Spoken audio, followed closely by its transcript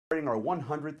celebrating our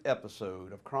 100th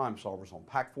episode of Crime Solvers on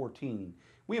PAC14,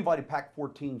 we invited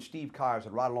PAC14 Steve Kyers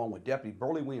to ride along with Deputy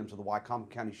Burley Williams of the Wicomico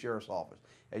County Sheriff's Office.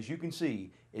 As you can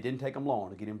see, it didn't take them long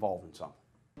to get involved in something.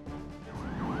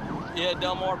 Yeah,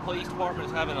 Delmar Police Department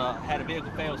is had a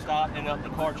vehicle fail stop, ended up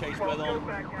in a car chase with them,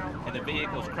 and the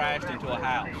vehicle's crashed into a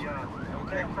house.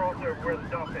 Where the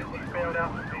dump is, he bailed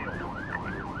out in the field.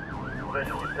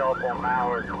 Position yourself on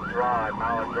Mallard Drive,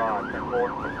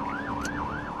 10-4.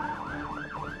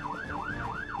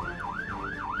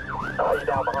 You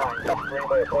down behind,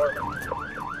 Greenway Apartment.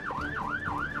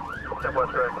 Step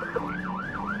west correct.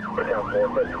 We're down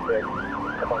 456.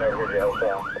 Come on over here to the other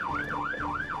side.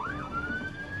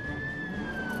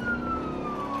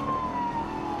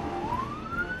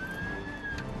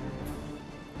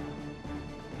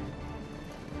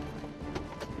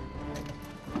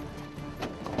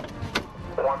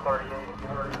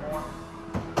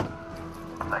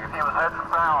 Second team is heading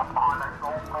south on that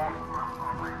gold cross.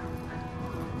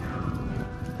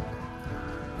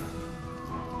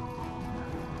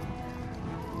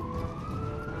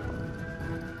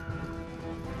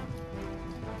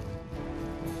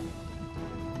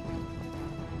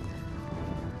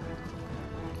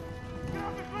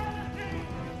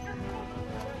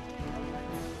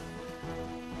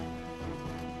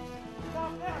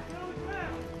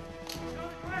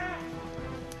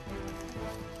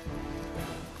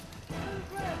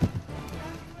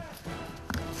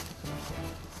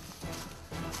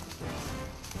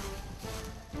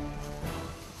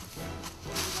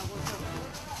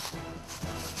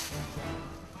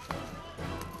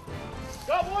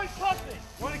 Got one in custody!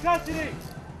 One in custody!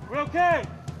 We're okay!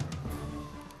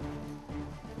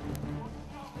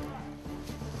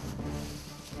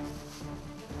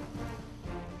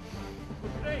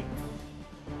 What's your name?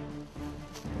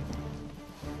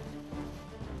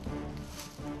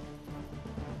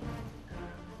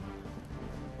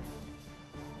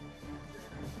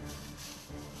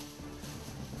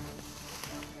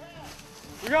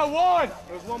 We got one!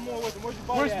 There's one more with him. Where's your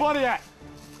buddy at? Where's buddy at?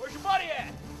 Where's your buddy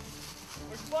at?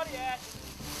 Where's your buddy at?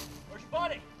 Where's your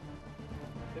buddy?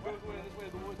 This way,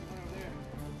 the woods is over there.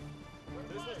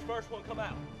 This was the first one come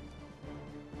out.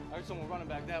 I heard someone running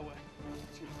back that way.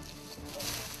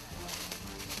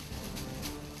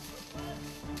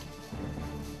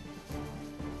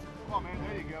 Come on, man.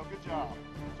 There you go. Good job.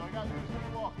 So I got to do is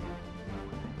keep walking.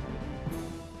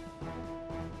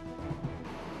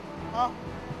 Huh?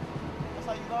 That's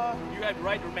how you lie? You have the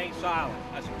right to remain silent.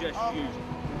 I suggest you use it.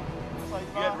 That's how you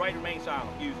You lie? have the right to remain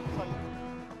silent. Use it. That's how you...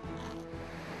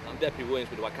 I'm Deputy Williams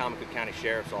with the Wicomico County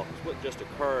Sheriff's Office. What just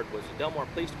occurred was the Delmar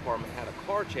Police Department had a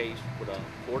car chase with a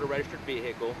Florida-registered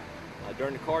vehicle.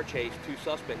 During the car chase, two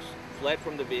suspects fled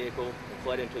from the vehicle and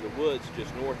fled into the woods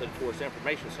just north of the Forest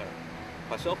Information Center.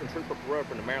 Myself and Trooper Perot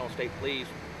from the Maryland State Police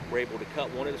were able to cut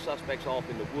one of the suspects off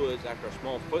in the woods. After a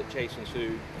small foot chase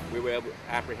ensued, we were able to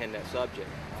apprehend that subject.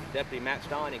 Deputy Matt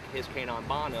Stein and his canine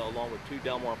Bono, along with two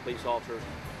Delmar police officers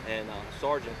and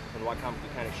Sergeant from the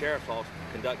Wicomico County Sheriff's Office,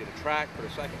 conducted a track for the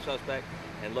second suspect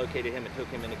and located him and took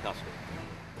him into custody.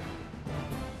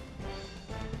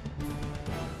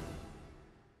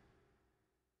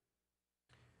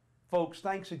 Folks,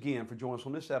 thanks again for joining us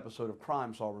on this episode of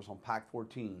Crime Solvers on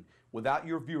PAC14. Without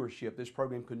your viewership, this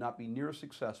program could not be near as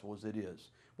successful as it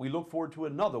is. We look forward to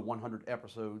another 100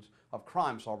 episodes of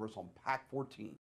Crime Solvers on PAC14.